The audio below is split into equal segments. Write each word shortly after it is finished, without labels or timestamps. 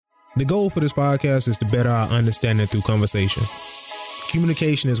The goal for this podcast is to better our understanding through conversation.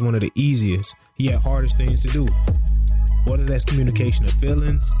 Communication is one of the easiest, yet hardest things to do. Whether that's communication of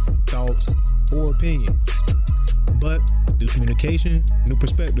feelings, thoughts, or opinions. But through communication, new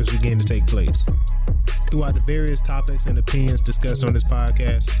perspectives begin to take place. Throughout the various topics and opinions discussed on this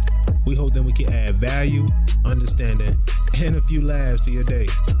podcast, we hope that we can add value, understanding, and a few laughs to your day.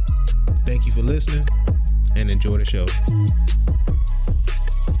 Thank you for listening and enjoy the show.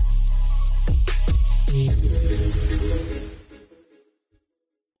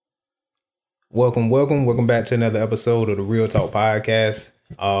 Welcome back to another episode of the Real Talk Podcast.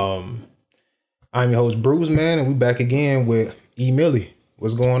 I'm your host Bruce, man, and we back again with E. Millie.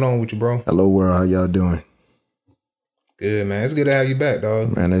 What's going on with you, bro? Hello world, how y'all doing? Good, man. It's good to have you back,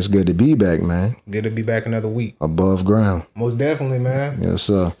 dog. Man, it's good to be back, man. Good to be back another week. Above ground. Most definitely, man. Yes,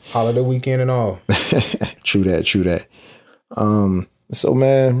 sir. Holiday weekend and all. True that. So,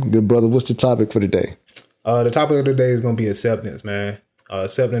 man, good brother, what's the topic for today? The topic of the day is going to be acceptance, man.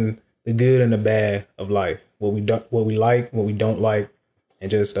 Accepting the good and the bad of life. What we like, what we don't like,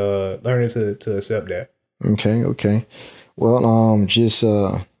 and just learning to accept that. Okay. Well,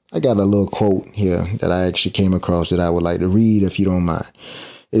 I got a little quote here that I actually came across that I would like to read if you don't mind.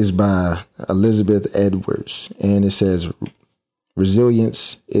 It's by Elizabeth Edwards, and it says,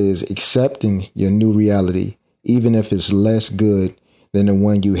 "Resilience is accepting your new reality, even if it's less good than the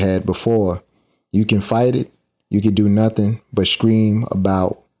one you had before. You can fight it. You can do nothing but scream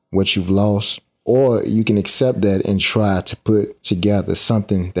about what you've lost, or you can accept that and try to put together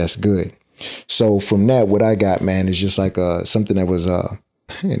something that's good." So from that, what I got, man, is just like something that was,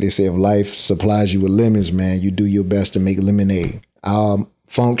 and they say if life supplies you with lemons, man, you do your best to make lemonade. Our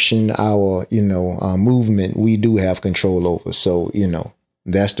function, our movement, we do have control over. So,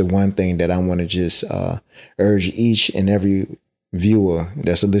 that's the one thing that I want to just urge each and every viewer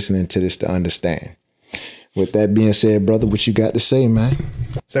that's listening to this to understand. With that being said, brother, what you got to say, man?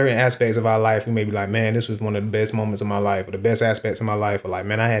 Certain aspects of our life, we may be like, man, this was one of the best moments of my life, or the best aspects of my life, or like,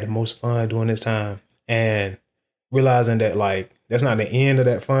 man, I had the most fun during this time. And realizing that, like, that's not the end of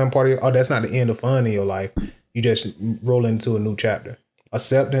that fun part, or that's not the end of fun in your life. You just roll into a new chapter.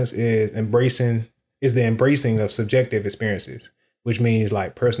 Acceptance is the embracing of subjective experiences, which means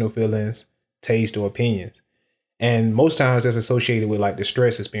like personal feelings, taste, or opinions. And most times that's associated with like the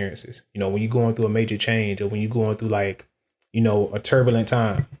stress experiences. When you're going through a major change, or when you're going through like, a turbulent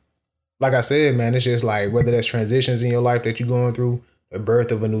time. Like I said, man, it's just like whether there's transitions in your life that you're going through, the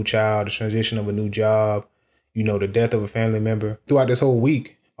birth of a new child, the transition of a new job, the death of a family member. Throughout this whole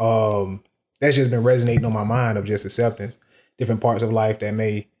week, that's just been resonating on my mind of just acceptance. Different parts of life that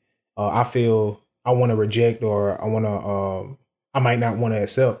may, I feel I want to reject, or I might not want to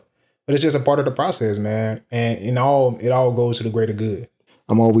accept. But it's just a part of the process, man. And it all goes to the greater good.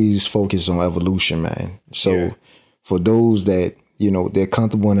 I'm always focused on evolution, man. So for those that, they're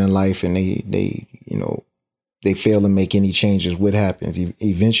comfortable in their life and they fail to make any changes, what happens?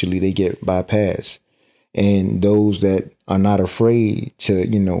 Eventually they get bypassed. And those that are not afraid to,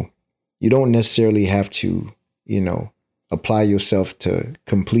 you don't necessarily have to, apply yourself to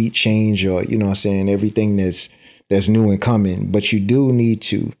complete change, or, everything that's new and coming. But you do need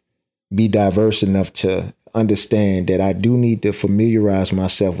to be diverse enough to understand that I do need to familiarize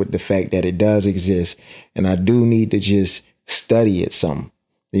myself with the fact that it does exist, and I do need to just study it some.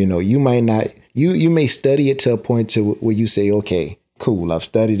 You might not, you may study it to a point to where you say, okay, cool, I've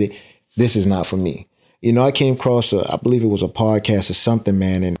studied it. This is not for me. I came across I believe it was a podcast or something,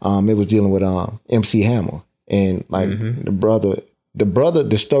 man, and it was dealing with MC Hammer, and like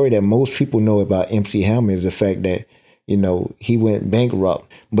the story that most people know about MC Hammer is the fact that he went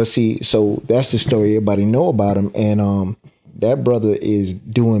bankrupt. But see, so that's the story everybody know about him. And that brother is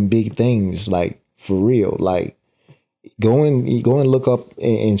doing big things, like for real. Like go and look up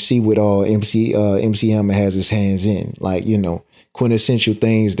and see what all MC Hammer has his hands in. Like, quintessential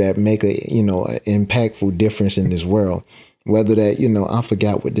things that make an impactful difference in this world. Whether that, I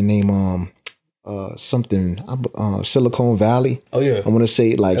forgot what the name Silicon Valley. Oh yeah. I want to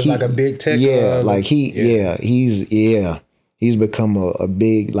say like that's like a big tech. He's become a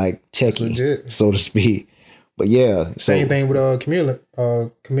big like techie, so to speak. But yeah, same thing with Chameleon.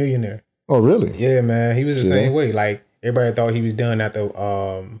 Oh really? Yeah, man. He was the same way. Like everybody thought he was done after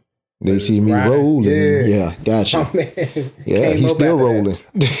They See Me Rolling. Yeah, gotcha. Yeah, he's still rolling.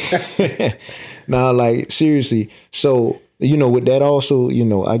 Nah, like seriously. So with that also,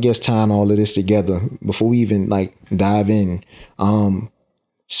 I guess tying all of this together before we even like dive in.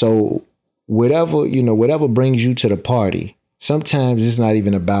 So whatever brings you to the party, sometimes it's not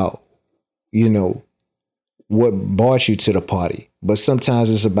even about, what brought you to the party. but sometimes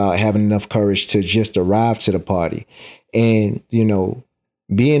it's about having enough courage to just arrive to the party and, you know,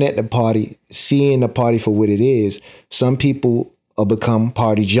 being at the party, seeing the party for what it is. Some people become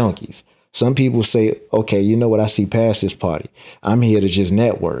party junkies. Some people say, okay, you know what? I see past this party. I'm here to just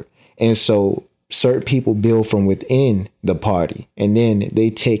network. And so certain people build from within the party and then they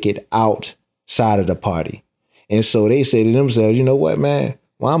take it outside of the party. And so they say to themselves, you know what, man?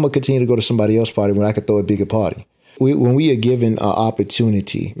 Well, I'm going to continue to go to somebody else's party when I could throw a bigger party. When we are given an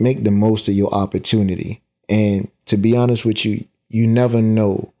opportunity, make the most of your opportunity. And to be honest with you, you never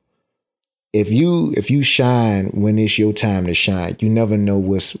know. If you shine when it's your time to shine, you never know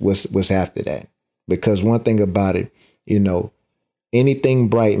what's after that. Because one thing about it, you know, anything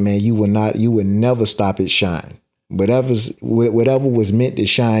bright, man, you will never stop it shine. Whatever was meant to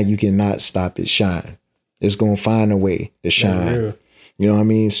shine, you cannot stop it shine. It's gonna find a way to shine. You know what I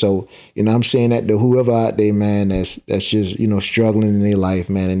mean? So, you know, I'm saying that to whoever out there, man, that's just, you know, struggling in their life,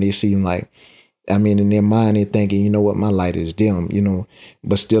 man, and they seem like, I mean, in their mind, they're thinking, you know what, my light is dim, you know,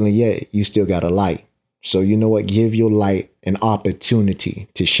 but still and yet you still got a light. So, you know what, give your light an opportunity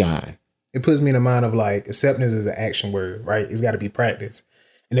to shine. It puts me in the mind of like acceptance is an action word, right? It's got to be practiced,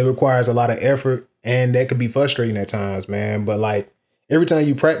 and it requires a lot of effort, and that could be frustrating at times, man. But like every time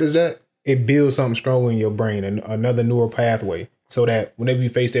you practice that, it builds something stronger in your brain, and another neural pathway, so that whenever you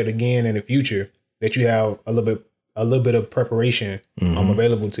face that again in the future, that you have a little bit of preparation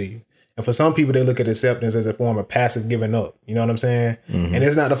available to you. And for some people, they look at acceptance as a form of passive giving up. You know what I'm saying? Mm-hmm. And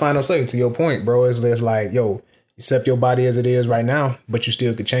it's not the final say. To your point, bro, it's just like, yo, accept your body as it is right now, but you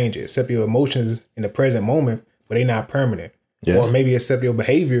still could change it. Accept your emotions in the present moment, but they're not permanent. Yeah. Or maybe accept your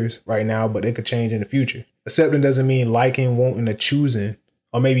behaviors right now, but they could change in the future. Accepting doesn't mean liking, wanting, or choosing,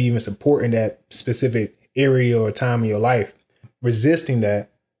 or maybe even supporting that specific area or time in your life. Resisting that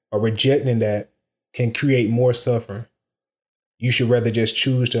or rejecting that can create more suffering. You should rather just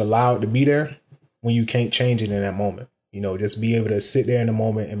choose to allow it to be there when you can't change it in that moment. You know, just be able to sit there in the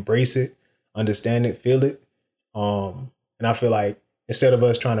moment, embrace it, understand it, feel it. And I feel like instead of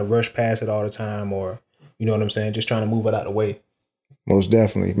us trying to rush past it all the time, or, you know what I'm saying, just trying to move it out of the way. Most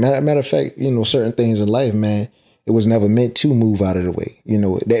definitely. Matter of fact, you know, certain things in life, man, it was never meant to move out of the way. You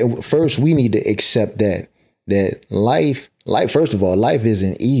know, first we need to accept that life, first of all, life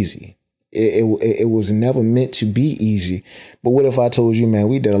isn't easy. It was never meant to be easy. But what if I told you, man,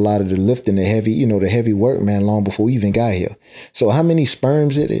 we did a lot of the lifting, the heavy work, man, long before we even got here. So how many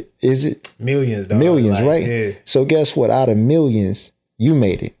sperms is it? Millions, dog. Millions, like, right? Yeah. So guess what? Out of millions, you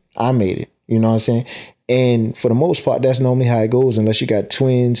made it. I made it. You know what I'm saying? And for the most part, that's normally how it goes, unless you got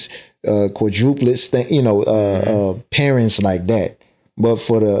twins, quadruplets, parents like that. But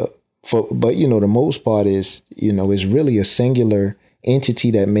but you know, the most part is, you know, it's really a singular entity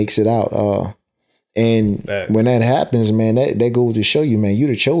that makes it out. And when that happens, man, that goes to show you, man, you're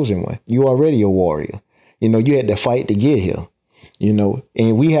the chosen one. You already a warrior. You know, you had to fight to get here, you know,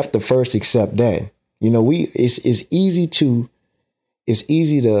 and we have to first accept that. You know, it's easy to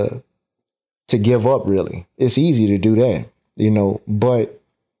give up, really. It's easy to do that, you know, but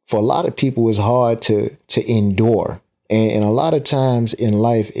for a lot of people, it's hard to endure. And a lot of times in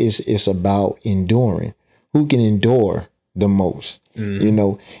life, it's about enduring. Who can endure the most? You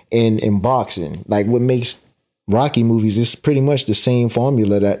know, in boxing, like what makes Rocky movies, it's pretty much the same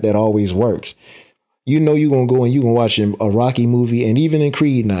formula that always works. You know, you're going to go and you're going to watch a Rocky movie, and even in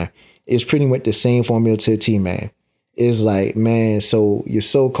Creed now, it's pretty much the same formula to a T, man. It's like, man, so your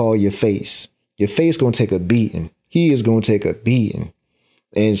so-called your face going to take a beating. He is going to take a beating.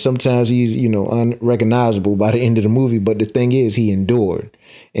 And sometimes he's, you know, unrecognizable by the end of the movie. But the thing is, he endured.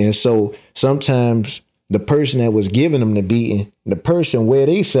 And so sometimes the person that was giving them the beating, the person wear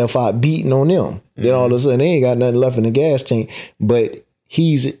they self out beating on them. Then all of a sudden they ain't got nothing left in the gas tank, but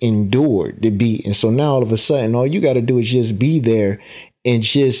he's endured the beat. And so now all of a sudden, all you got to do is just be there and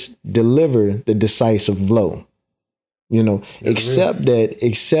just deliver the decisive blow. You know, accept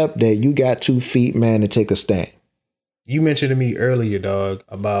that you got 2 feet, man, to take a stand. You mentioned to me earlier, dog,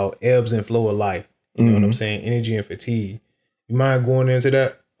 about ebbs and flow of life. You know what I'm saying? Energy and fatigue. You mind going into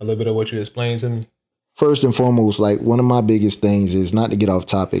that? A little bit of what you explained to me? First and foremost, like one of my biggest things is, not to get off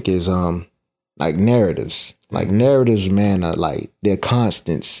topic, is like narratives. Like narratives, man, are like they're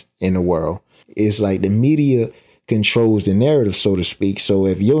constants in the world. It's like the media controls the narrative, so to speak. So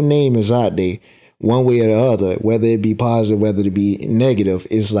if your name is out there one way or the other, whether it be positive, whether it be negative,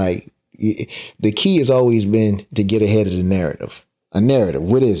 it's like the key has always been to get ahead of the narrative. A narrative,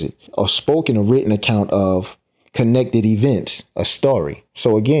 what is it? A spoken or written account of connected events, a story.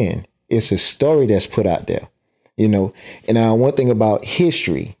 So again, it's a story that's put out there, you know. And one thing about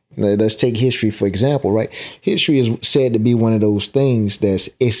history, Let's take history, for example, right? History is said to be one of those things that's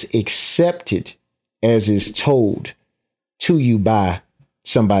it's accepted as is told to you by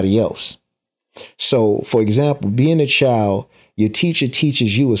somebody else. So, for example, being a child, your teacher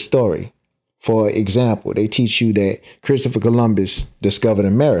teaches you a story. For example, they teach you that Christopher Columbus discovered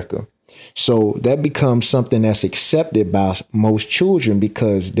America. So that becomes something that's accepted by most children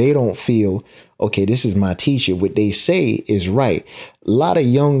because they don't feel, okay, this is my teacher. What they say is right. A lot of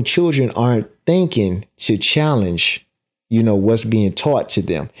young children aren't thinking to challenge, what's being taught to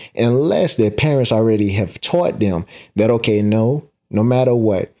them, unless their parents already have taught them that, okay, no matter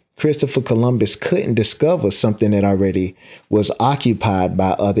what, Christopher Columbus couldn't discover something that already was occupied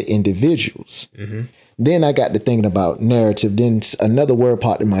by other individuals. Mm-hmm. Then I got to thinking about narrative. Then another word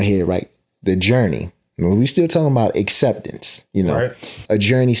popped in my head, right? The journey. We're still talking about acceptance, right. A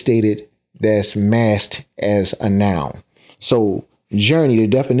journey stated that's masked as a noun. So journey, the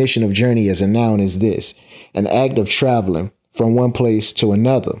definition of journey as a noun is this: an act of traveling from one place to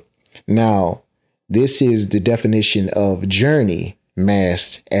another. Now, this is the definition of journey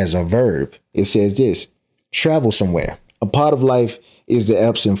masked as a verb. It says this: travel somewhere. A part of life is the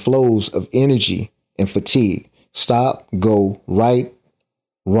ebbs and flows of energy and fatigue. Stop, go, right,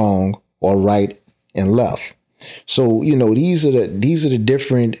 wrong, or right and left. So, these are the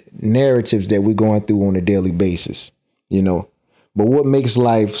different narratives that we're going through on a daily basis, But what makes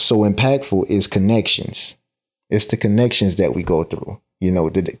life so impactful is connections. It's the connections that we go through,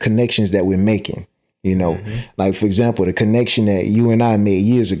 the connections that we're making. Like, for example, the connection that you and I made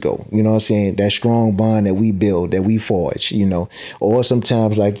years ago, that strong bond that we build, that we forge, or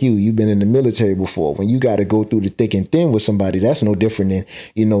sometimes like you've been in the military before, when you got to go through the thick and thin with somebody, that's no different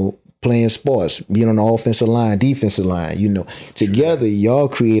than, playing sports, being on the offensive line, defensive line, together, y'all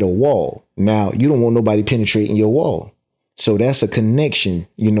create a wall. Now, you don't want nobody penetrating your wall. So that's a connection.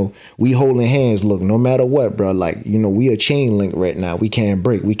 We holding hands. Look, no matter what, bro, we a chain link right now. We can't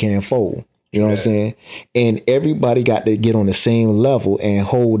break. We can't fold. You know what I'm saying? And everybody got to get on the same level and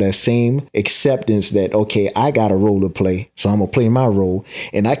hold that same acceptance that, okay, I got a role to play, so I'm going to play my role.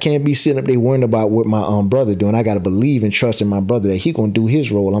 And I can't be sitting up there worrying about what my brother doing. I got to believe and trust in my brother that he going to do his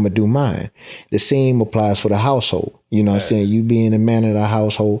role. I'm going to do mine. The same applies for the household. You know what I'm saying? You being the man of the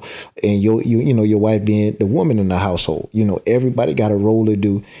household and your wife being the woman in the household. Everybody got a role to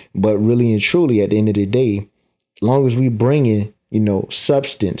do. But really and truly, at the end of the day, as long as we bring in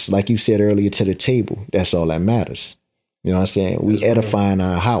substance, like you said earlier, to the table, that's all that matters. You know what I'm saying? We edifying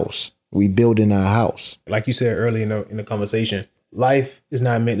our house. We building our house. Like you said earlier in the conversation, life is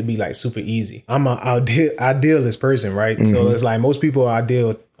not meant to be like super easy. I'm an idealist person, right? Mm-hmm. So it's like most people are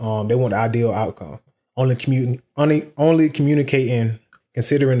ideal. They want the ideal outcome. Only communicating,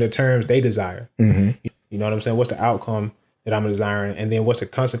 considering the terms they desire. Mm-hmm. You know what I'm saying? What's the outcome that I'm desiring? And then what's the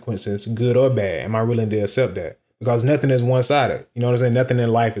consequences, good or bad? Am I willing to accept that? Because nothing is one-sided. You know what I'm saying? Nothing in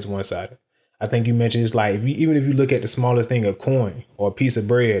life is one-sided. I think you mentioned it's like, even if you look at the smallest thing, a coin or a piece of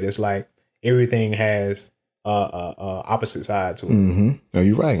bread, it's like everything has a opposite side to it. Mm-hmm. No,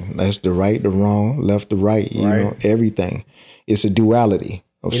 you're right. That's the right, the wrong, left, the right, everything. It's a duality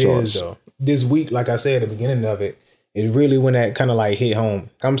of sorts. It is, though. This week, like I said at the beginning of it, is really when that kind of like hit home.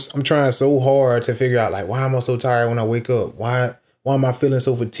 I'm trying so hard to figure out, like, why am I so tired when I wake up? Why am I feeling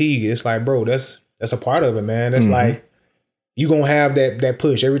so fatigued? It's like, bro, that's a part of it, man. That's like, you going to have that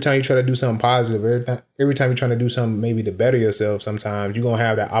push every time you try to do something positive. Every time you're trying to do something maybe to better yourself, sometimes you're going to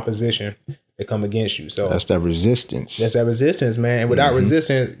have that opposition that come against you. So that's that resistance. That's that resistance, man. And without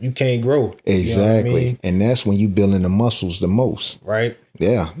resistance, you can't grow. Exactly. You know what I mean? And that's when you building the muscles the most. Right.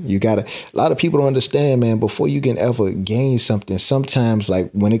 Yeah. A lot of people don't understand, man, before you can ever gain something, sometimes like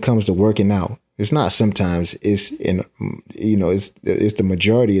when it comes to working out, it's not sometimes, it's it's the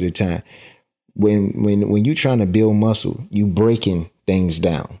majority of the time. When you're trying to build muscle, you breaking things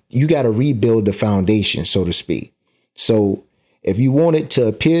down. You got to rebuild the foundation, so to speak. So if you want it to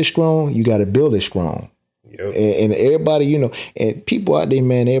appear strong, you got to build it strong. Yep. And everybody, and people out there,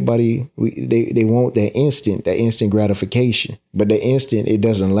 man, everybody, they want that instant gratification. But the instant, it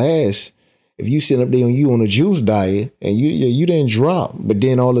doesn't last. If you sit up there and you on a juice diet and you didn't drop, but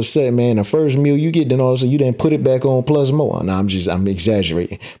then all of a sudden, man, the first meal you get, then all of a sudden you didn't put it back on plus more. Now I'm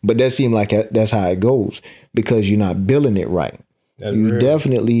exaggerating, but that seemed like that's how it goes because you're not building it right. That's you real.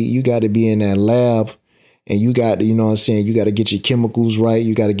 Definitely, you got to be in that lab and you got to, you know what I'm saying? You got to get your chemicals right.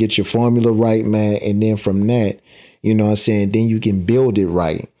 You got to get your formula right, man. And then from that, you know what I'm saying? Then you can build it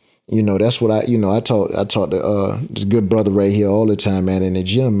right. That's what I talk to this good brother right here all the time, man, in the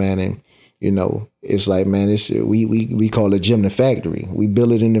gym, man. And it's like, man, we call the gym the factory. We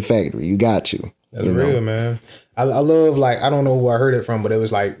build it in the factory. You got to. That's real, man. I love, like, I don't know who I heard it from, but it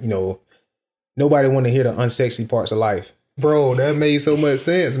was like, nobody want to hear the unsexy parts of life. Bro, that made so much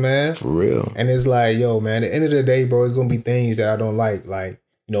sense, man. For real. And it's like, yo, man, at the end of the day, bro, it's going to be things that I don't like. Like,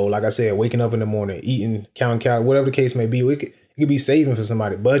 like I said, waking up in the morning, eating, counting calories, whatever the case may be. It could be saving for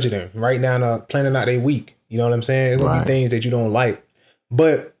somebody, budgeting, right now, planning out their week. You know what I'm saying? It's going to be things that you don't like.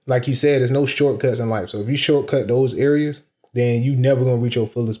 But like you said, there's no shortcuts in life. So if you shortcut those areas, then you never going to reach your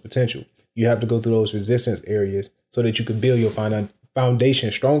fullest potential. You have to go through those resistance areas so that you can build your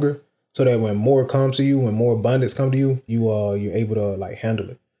foundation stronger, so that when more comes to you, when more abundance come to you, you're able to like handle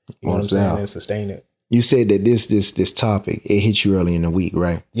it. You know what I'm saying? And sustain it. You said that this topic, it hit you early in the week,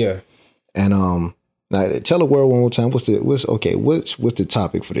 right? Yeah. And like, tell the world one more time. What's the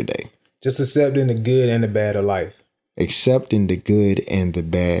topic for today? Just accepting the good and the bad of life. Accepting the good and the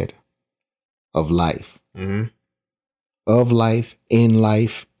bad of life. Mm-hmm. Of life, in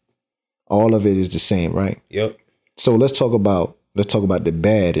life, all of it is the same, right? Yep. So let's talk about the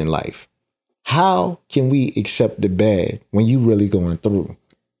bad in life. How can we accept the bad when you really going through?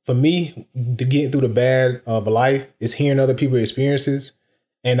 For me, to get through the bad of life is hearing other people's experiences,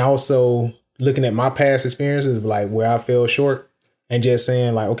 and also looking at my past experiences, like where I fell short, and just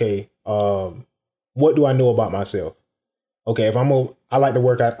saying like, okay, what do I know about myself? Okay, if I like to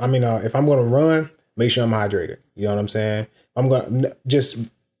work out. I mean, if I'm going to run, make sure I'm hydrated. You know what I'm saying? I'm going to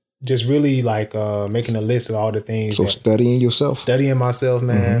just really like making a list of all the things. So studying myself,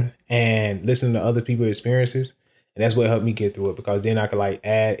 man, and listening to other people's experiences. And that's what helped me get through it, because then I could like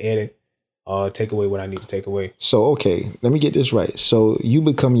add, edit, take away what I need to take away. So, okay, let me get this right. So you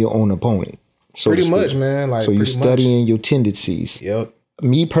become your own opponent. So pretty much, man. Like, so you're studying your tendencies. Yep.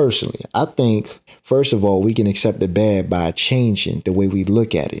 Me personally, I think, first of all, we can accept the bad by changing the way we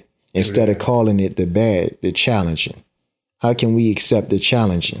look at it. Instead of calling it the bad, the challenging. How can we accept the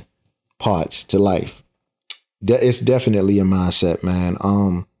challenging parts to life? It's definitely a mindset, man.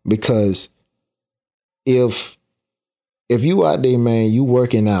 Because if you out there, man, you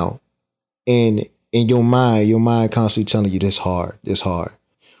working out, and in your mind constantly telling you this hard.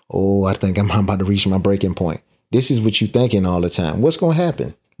 Oh, I think I'm about to reach my breaking point. This is what you thinking all the time. What's going to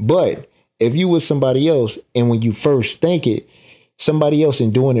happen? But if you with somebody else, and when you first think it, somebody else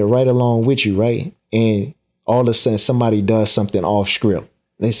and doing it right along with you, right? And all of a sudden somebody does something off script.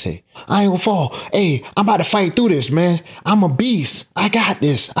 They say, I ain't gonna fall. Hey, I'm about to fight through this, man. I'm a beast. I got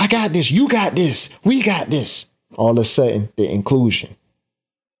this. You got this. We got this. All of a sudden, the inclusion.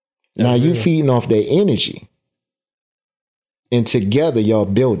 Now you feeding off their energy. And together y'all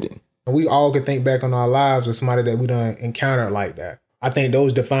building. We all could think back on our lives with somebody that we done encountered like that. I think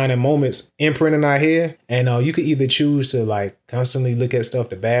those defining moments imprint in our head, and you could either choose to like constantly look at stuff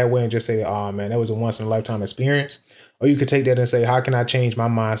the bad way and just say, oh man, that was a once in a lifetime experience. Or you could take that and say, how can I change my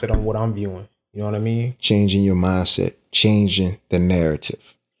mindset on what I'm viewing? You know what I mean? Changing your mindset, changing the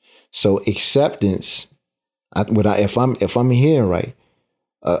narrative. So acceptance, if I'm hearing right,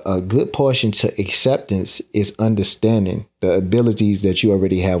 a good portion to acceptance is understanding the abilities that you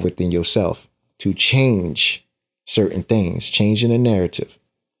already have within yourself to change certain things, changing the narrative,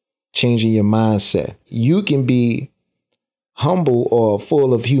 changing your mindset. You can be humble or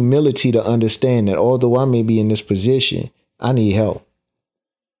full of humility to understand that although I may be in this position, I need help.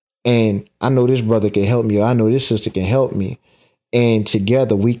 And I know this brother can help me, or I know this sister can help me. And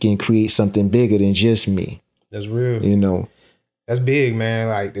together we can create something bigger than just me. That's real. You know? That's big, man.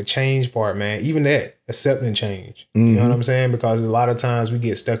 Like the change part, man. Even that, accepting change. You know what I'm saying? Because a lot of times we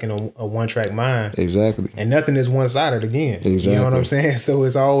get stuck in a one-track mind. Exactly. And nothing is one-sided again. Exactly. You know what I'm saying? So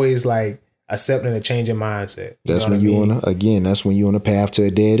it's always like accepting a change in mindset. That's when you're on a path to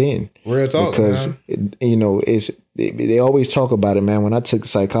a dead end. Real talk, because man. They always talk about it, man. When I took a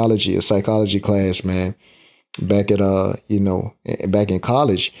psychology class, man, back at back in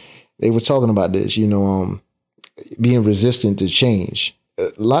college, they were talking about this, being resistant to change.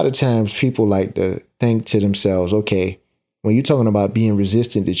 A lot of times people like to think to themselves, okay, when you're talking about being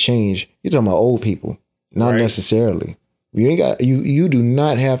resistant to change, you're talking about old people. Not necessarily. You do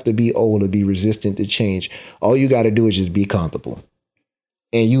not have to be old to be resistant to change. All you got to do is just be comfortable.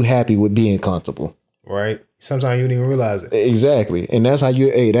 And you happy with being comfortable. Right. Sometimes you don't even realize it. Exactly. And that's how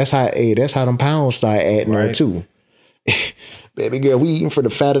that's how them pounds start adding up too. Baby girl, we eating from the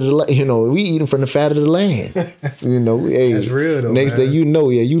fat of the land. We eating from the fat of the land. Hey, that's real though. Next man.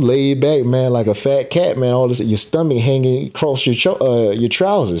 day, you laid back, man, like a fat cat, man. All this, your stomach hanging across your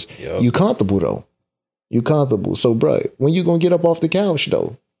trousers. Yep. You comfortable though. You comfortable. So, bro, when you gonna get up off the couch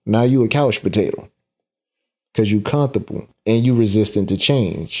though? Now you a couch potato. Cause you comfortable and you resistant to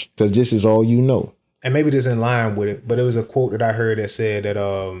change. Cause this is all you know. and maybe this is in line with it, but it was a quote that I heard that said that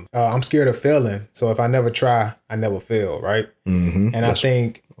I'm scared of failing, so if I never try, I never fail, right? Mm-hmm. And I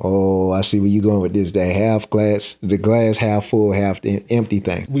think, oh, I see where you're going with this. The glass half full, half empty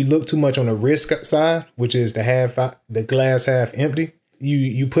thing. we look too much on the risk side, which is the glass half empty.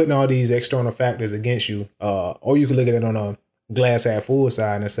 You putting all these external factors against you, or you can look at it on a glass half full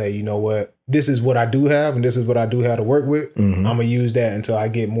side and say, you know what, this is what I do have, and this is what I do have to work with. Mm-hmm. I'm gonna use that until I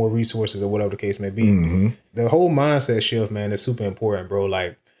get more resources or whatever the case may be. Mm-hmm. The whole mindset shift, man, is super important, bro.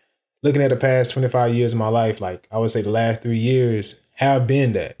 Like, looking at the past 25 years of my life, like I would say the last 3 years have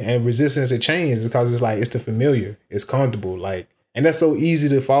been that. And resistance to change is because it's like, it's the familiar, it's comfortable, like, and that's so easy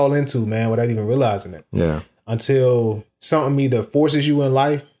to fall into, man, without even realizing it. Yeah. Until something either forces you in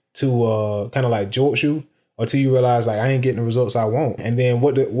life to kind of like jolt you, or till you realize like, I ain't getting the results I want. And then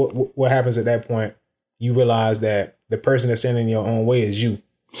what happens at that point? You realize that the person that's standing in your own way is you.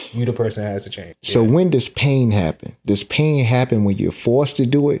 You the person that has to change. So when does pain happen? Does pain happen when you're forced to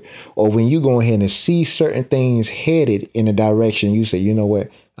do it, or when you go ahead and see certain things headed in a direction you say, you know what,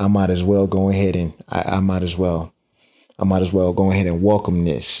 I might as well go ahead and I might as well go ahead and welcome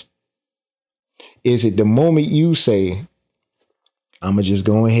this? Is it the moment you say, I'm gonna just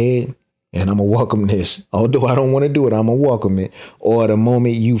go ahead and I'm gonna welcome this, although I don't want to do it, I'm gonna welcome it, or the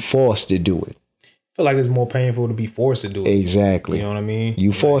moment you forced to do it? I feel like it's more painful to be forced to do it. Exactly. You know what I mean?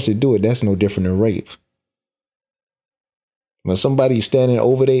 You forced to do it. That's no different than rape. When somebody's standing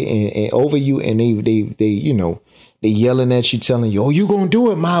over there and over you, and they you know, they yelling at you, telling you, "Oh, you gonna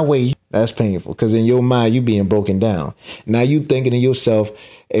do it my way." That's painful, because in your mind you being broken down. Now you thinking of yourself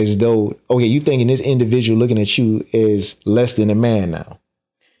as though, okay, you thinking this individual looking at you is less than a man now.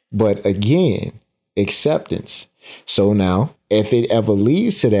 But again, acceptance. So now, if it ever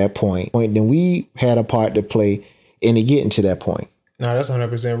leads to that point, then we had a part to play in it getting to that point. No, that's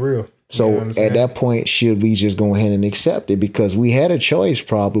 100% real. So You know what I'm saying? at that point, should we just go ahead and accept it? Because we had a choice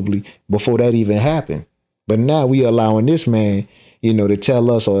probably before that even happened. But now we allowing this man, you know, to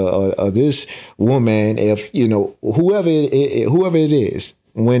tell us, or this woman, if, you know, whoever it is,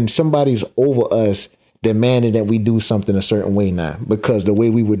 when somebody's over us, demanding that we do something a certain way now, because the way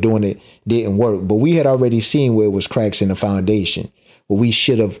we were doing it didn't work. But we had already seen where it was cracks in the foundation, where we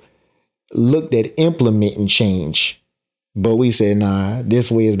should have looked at implementing change. But we said, nah, this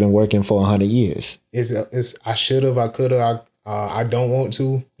way has been working for 100 years. It's I should have, I could have, I don't want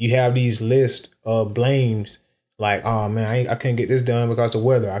to. You have these lists of blames, like, oh man, I couldn't get this done because of the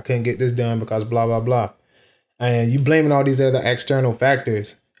weather. I couldn't get this done because blah, blah, blah. And you blaming all these other external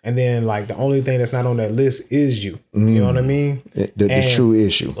factors. And then, like, the only thing that's not on that list is you. You know what I mean? The true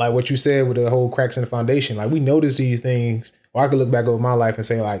issue. Like what you said with the whole cracks in the foundation. Like, we notice these things, or I could look back over my life and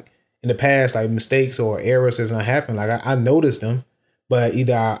say, like, in the past, like, mistakes or errors has not happened. Like, I noticed them, but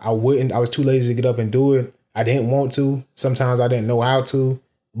either I was too lazy to get up and do it. I didn't want to. Sometimes I didn't know how to.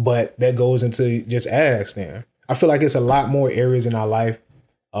 But that goes into just ask now. I feel like it's a lot more areas in our life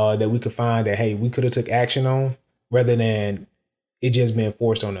that we could find that, hey, we could have took action on, rather than it just being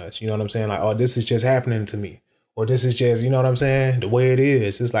forced on us. You know what I'm saying? Like, oh, this is just happening to me. Or this is just, you know what I'm saying? The way it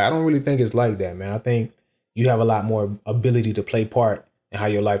is. It's like, I don't really think it's like that, man. I think you have a lot more ability to play part in how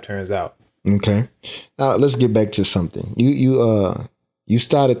your life turns out. Okay. Now let's get back to something. You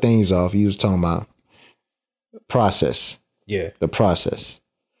started things off. You was talking about process. Yeah. The process.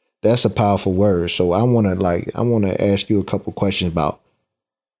 That's a powerful word. So I want to ask you a couple questions about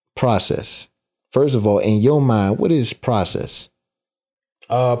process. First of all, in your mind, what is process?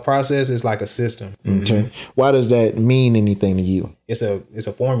 Process is like a system. Okay. Why does that mean anything to you? It's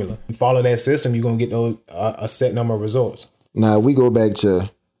a formula. You follow that system, you're gonna get those a set number of results. Now we go back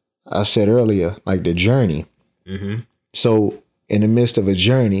to, I said earlier, like the journey. Mm-hmm. So in the midst of a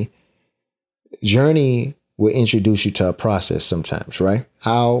journey will introduce you to a process sometimes, right?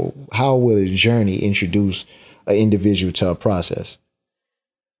 How will a journey introduce an individual to a process?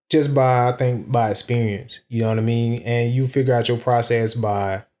 Just by experience, you know what I mean? And you figure out your process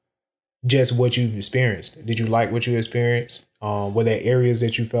by just what you've experienced. Did you like what you experienced? Were there areas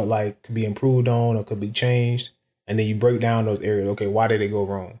that you felt like could be improved on or could be changed? And then you break down those areas. Okay, why did it go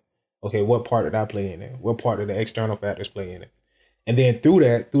wrong? Okay, what part did I play in it? What part did the external factors play in it? And then through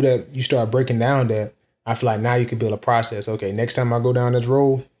that, you start breaking down that. I feel like now you can build a process. Okay, next time I go down this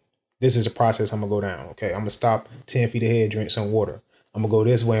road, this is the process I'm going to go down. Okay, I'm going to stop 10 feet ahead, drink some water. I'm going to go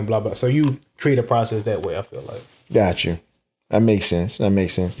this way and blah, blah. So you create a process that way, I feel like. Got you. That makes sense.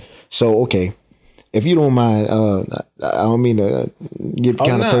 So, okay. If you don't mind, I don't mean to get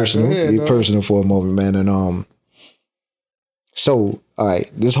kind of personal. Get personal for a moment, man. And so, all right,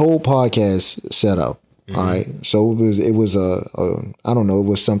 this whole podcast setup, All right. So it was I don't know, it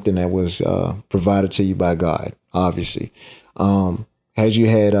was something that was provided to you by God, obviously. Had you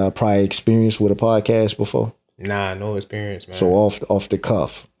had prior experience with a podcast before? Nah, no experience, man. So off the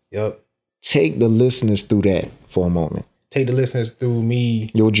cuff. Yep. Take the listeners through that for a moment. Take the listeners through me.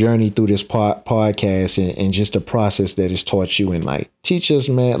 Your journey through this podcast and just the process that it's taught you, and like teach us,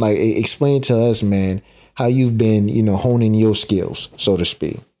 man, like explain to us, man, how you've been, honing your skills, so to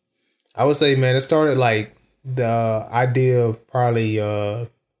speak. I would say, man, it started like the idea of probably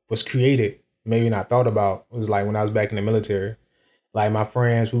was created, maybe not thought about, was like when I was back in the military. Like my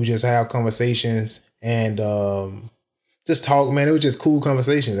friends, we would just have conversations and just talk, man. It was just cool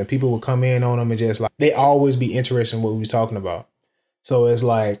conversations, and people would come in on them and just like, they always be interested in what we was talking about. So it's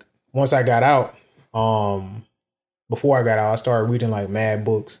like, once I got out, before I got out, I started reading like mad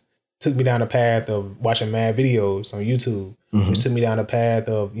books. Took me down the path of watching mad videos on YouTube, which took me down the path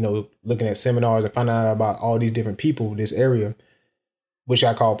of, looking at seminars and finding out about all these different people in this area, which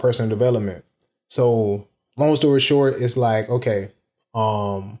I call personal development. So long story short, it's like, okay,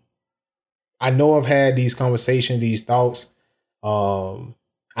 I know I've had these conversations, these thoughts. I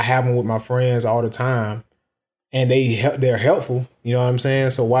have them with my friends all the time, and they're helpful. You know what I'm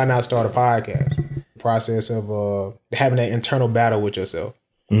saying? So why not start a podcast? Process of having that internal battle with yourself.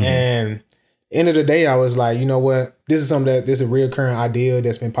 And end of the day, I was like, you know what? This is a reoccurring idea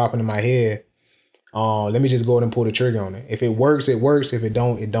that's been popping in my head. Let me just go ahead and pull the trigger on it. If it works, it works. If it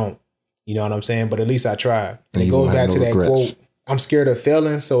don't, it don't. You know what I'm saying? But at least I tried. And it goes back to that quote. I'm scared of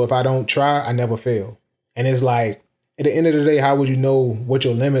failing, so if I don't try, I never fail. And it's like, at the end of the day, how would you know what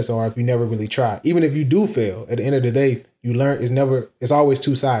your limits are if you never really try? Even if you do fail, at the end of the day, you learn. It's always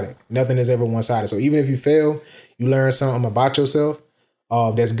two-sided. Nothing is ever one-sided. So even if you fail, you learn something about yourself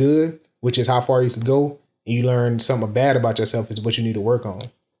that's good, which is how far you could go. And you learn something bad about yourself is what you need to work on.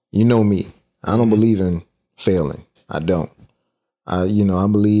 You know me. I don't believe in failing. I don't. I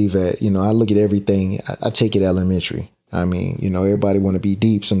believe that, I look at everything. I take it elementary. I mean, everybody want to be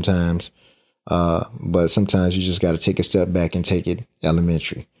deep sometimes, but sometimes you just got to take a step back and take it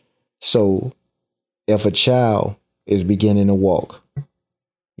elementary. So if a child is beginning to walk,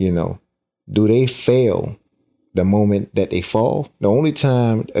 do they fail the moment that they fall? The only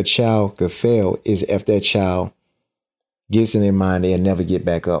time a child could fail is if that child gets in their mind they'll never get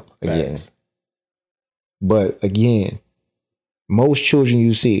back up again. Thanks. But again, most children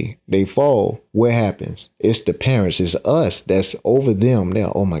you see, they fall. What happens? It's the parents. It's us that's over them. They're,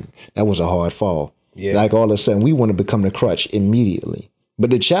 oh my, that was a hard fall. Yeah. Like all of a sudden, we want to become the crutch immediately. But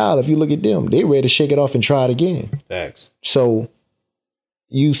the child, if you look at them, they ready to shake it off and try it again. Thanks. So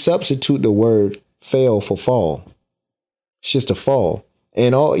you substitute the word fail for fall. It's just a fall.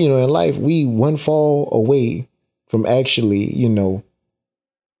 And all, in life, we one fall away from actually,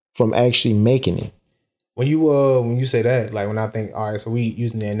 from actually making it. When you say that, like when I think, all right, so we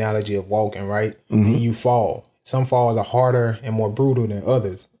using the analogy of walking, right? And you fall. Some falls are harder and more brutal than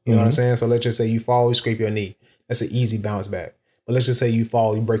others. You know what I'm saying? So let's just say you fall, you scrape your knee. That's an easy bounce back. But let's just say you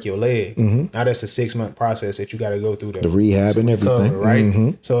fall, you break your leg. Now that's a 6-month process that you got to go through the rehab and everything,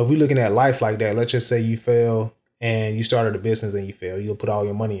 right? So if we're looking at life like that, let's just say you fail and you started a business and you fail, you'll put all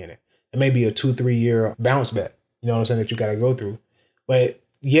your money in it. It may be a 2-3 year bounce back. You know what I'm saying? That you got to go through. But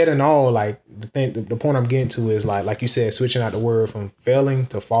yet and all, like the point I'm getting to is like you said, switching out the word from failing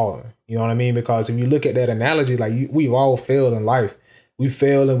to falling. You know what I mean? Because if you look at that analogy, like we've all failed in life. We've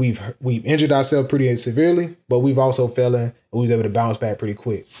failed and we've injured ourselves pretty severely, but we've also failed and we was able to bounce back pretty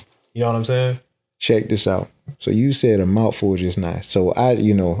quick. You know what I'm saying? Check this out. So you said a mouthful just now. So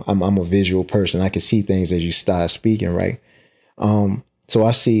I'm a visual person. I can see things as you start speaking, right? So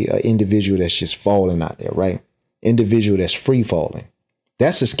I see an individual that's just falling out there, right? Individual that's free falling.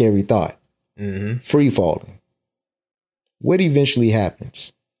 That's a scary thought. Free falling. What eventually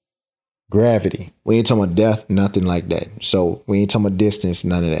happens? Gravity. We ain't talking about death, nothing like that. So we ain't talking about distance,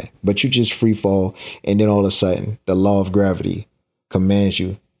 none of that. But you just free fall, and then all of a sudden, the law of gravity commands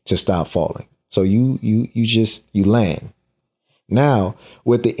you to stop falling. So you land. Now,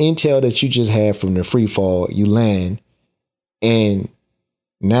 with the intel that you just had from the free fall, you land, and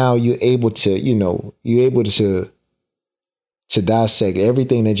now you're able to dissect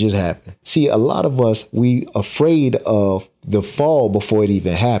everything that just happened. See, a lot of us, we afraid of the fall before it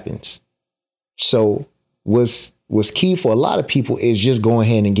even happens. So what's key for a lot of people is just going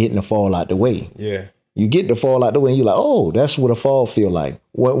ahead and getting the fall out the way. Yeah. You get the fall out the way and you're like, oh, that's what a fall feel like.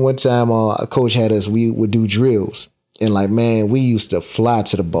 One time a coach had us, we would do drills. And like, man, we used to fly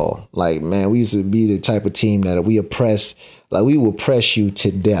to the ball. Like, man, we used to be the type of team that we oppress, like we will press you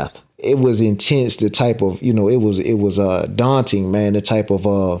to death. It was intense, the type of, it was daunting, man, the type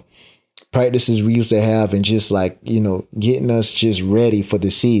of practices we used to have and just like, getting us just ready for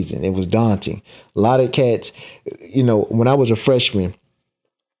the season. It was daunting. A lot of cats, when I was a freshman,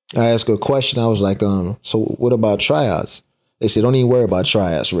 I asked a question. I was like, so what about tryouts? They said, don't even worry about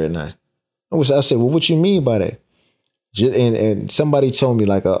tryouts right now. I said, well, what you mean by that? And somebody told me,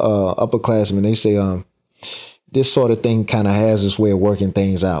 like a upperclassman, they say, this sort of thing kind of has this way of working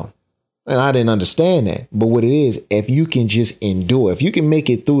things out. And I didn't understand that. But what it is, if you can just endure, if you can make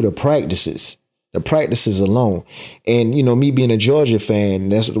it through the practices alone. And, me being a Georgia fan,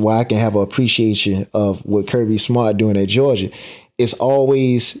 that's why I can have an appreciation of what Kirby Smart doing at Georgia. It's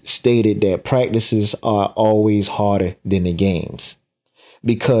always stated that practices are always harder than the games.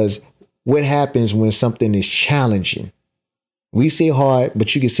 Because what happens when something is challenging? We say hard,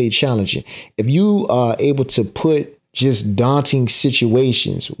 but you can say challenging. If you are able to put just daunting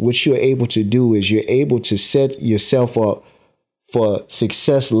situations, what you're able to do is you're able to set yourself up for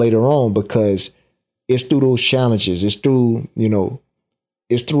success later on, because it's through those challenges. It's through,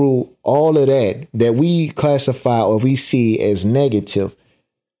 it's through all of that we classify or we see as negative.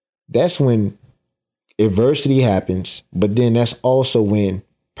 That's when adversity happens, but then that's also when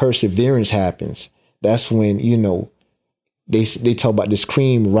perseverance happens. That's when, they talk about this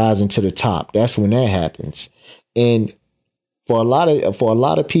cream rising to the top. That's when that happens. And for a lot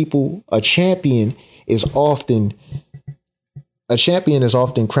of people, a champion is often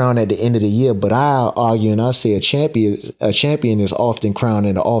crowned at the end of the year. But I argue and I say a champion is often crowned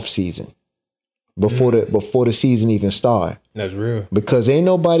in the off season, before the season even start. That's real. Because ain't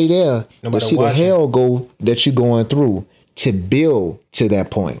nobody there to see the hell go that you're going through to build to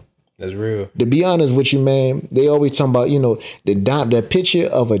that point. That's real. To be honest with you, man, they always talk about, the picture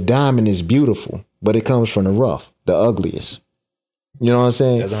of a diamond is beautiful, but it comes from the rough, the ugliest. You know what I'm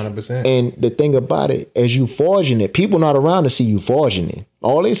saying? That's 100%. And the thing about it, as you forging it, people not around to see you forging it.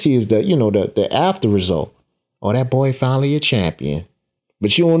 All they see is the after result. Oh, that boy finally a champion.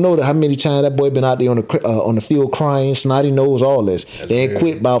 But you don't know how many times that boy been out there on the field crying, snotty nose, all this. They ain't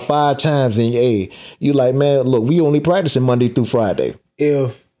quit about 5 times, and you like, man, look, we only practicing Monday through Friday.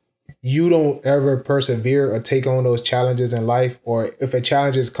 If you don't ever persevere or take on those challenges in life, or if a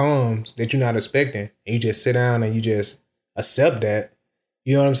challenge comes that you're not expecting, and you just sit down and you just accept that,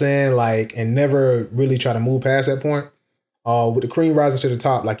 you know what I'm saying? Like, and never really try to move past that point. With the cream rising to the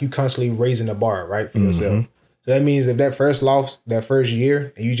top, like you constantly raising the bar, right, for yourself. So that means if that first loss, that first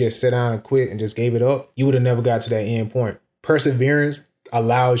year, and you just sit down and quit and just gave it up, you would have never got to that end point. Perseverance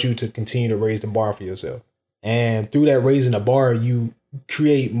allows you to continue to raise the bar for yourself. And through that raising the bar, you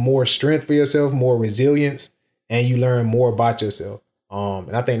create more strength for yourself, more resilience, and you learn more about yourself.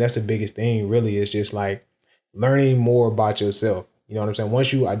 And I think that's the biggest thing, really, is just like learning more about yourself. You know what I'm saying?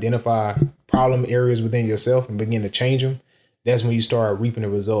 Once you identify problem areas within yourself and begin to change them, that's when you start reaping the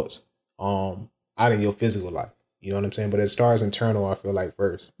results out in your physical life. You know what I'm saying? But it starts internal, I feel like,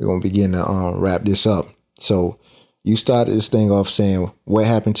 first. We're going to begin to wrap this up. So you started this thing off saying, what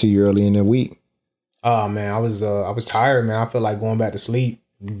happened to you early in the week? Oh, man, I was tired, man. I feel like going back to sleep.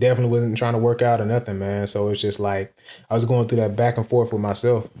 Definitely wasn't trying to work out or nothing, man. So it's just like I was going through that back and forth with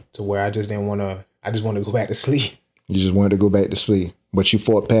myself to where I just wanted to go back to sleep. You just wanted to go back to sleep, but you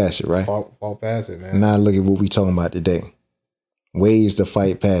fought past it, right? Fought past it, man. Now look at what we talking about today. Ways to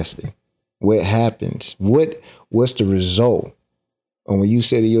fight past it. What happens? What's the result? And when you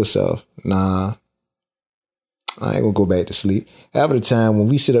say to yourself, nah, I ain't gonna go back to sleep. Half of the time when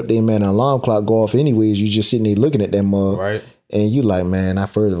we sit up there, man, an alarm clock go off anyways, you just sitting there looking at that mug. Right. And you like, man,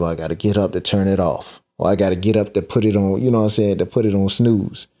 first of all, I got to get up to turn it off. Or I got to get up to put it on, you know what I'm saying, to put it on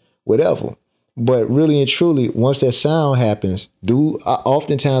snooze, whatever. But really and truly, once that sound happens,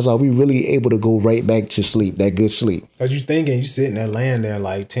 oftentimes are we really able to go right back to sleep, that good sleep? Because you sitting there laying there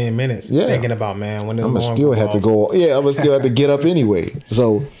like 10 minutes thinking about, man, when the I'm alarm still have to go. Yeah, I'm still have to get up anyway.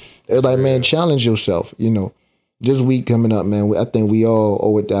 So it's like, man, challenge yourself. This week coming up, man, I think we all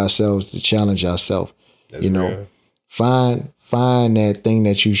owe it to ourselves to challenge ourselves. That's real. Find that thing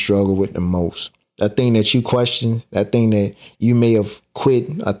that you struggle with the most. That thing that you question, that thing that you may have quit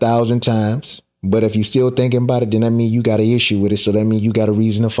 1,000 times. But if you're still thinking about it, then that means you got an issue with it. So that means you got a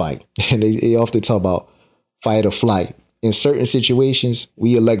reason to fight. And they often talk about fight or flight. In certain situations,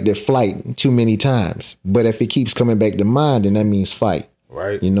 we elected flight too many times. But if it keeps coming back to mind, then that means fight.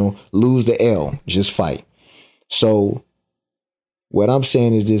 Right. Lose the L, just fight. So what I'm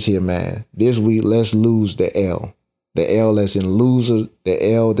saying is this here, man. This week, let's lose the L. The L that's in loser,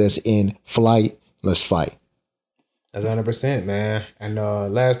 the L that's in flight, let's fight. That's 100%, man. And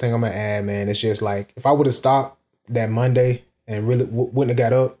last thing I'm going to add, man, it's just like, if I would have stopped that Monday and really wouldn't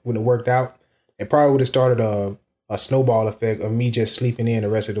have got up, wouldn't have worked out, it probably would have started a a snowball effect of me just sleeping in the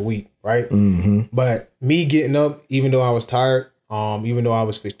rest of the week, right? Mm-hmm. But me getting up, even though I was tired, even though I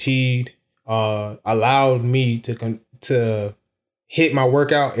was fatigued, allowed me to hit my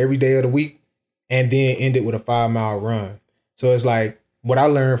workout every day of the week and then end it with a 5-mile run. So it's like, what I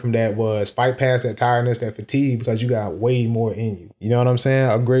learned from that was fight past that tiredness, that fatigue, because you got way more in you. You know what I'm saying?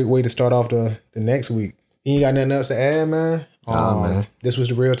 A great way to start off the next week. You ain't got nothing else to add, man? Man. This was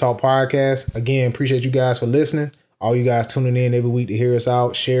the Real Talk Podcast. Again, appreciate you guys for listening. All you guys tuning in every week to hear us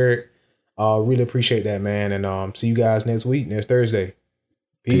out, share it. Really appreciate that, man. And see you guys next Thursday.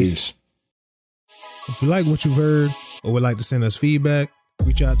 Peace. If you like what you've heard or would like to send us feedback,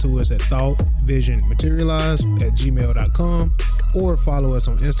 reach out to us at thoughtvisionmaterialize@gmail.com or follow us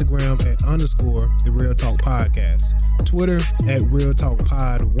on Instagram at _The Real Talk Podcast, Twitter at Real Talk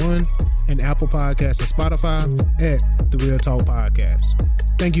Pod 1, and Apple Podcasts and Spotify at The Real Talk Podcast.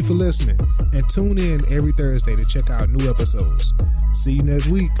 Thank you for listening and tune in every Thursday to check out new episodes. See you next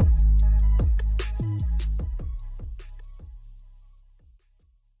week.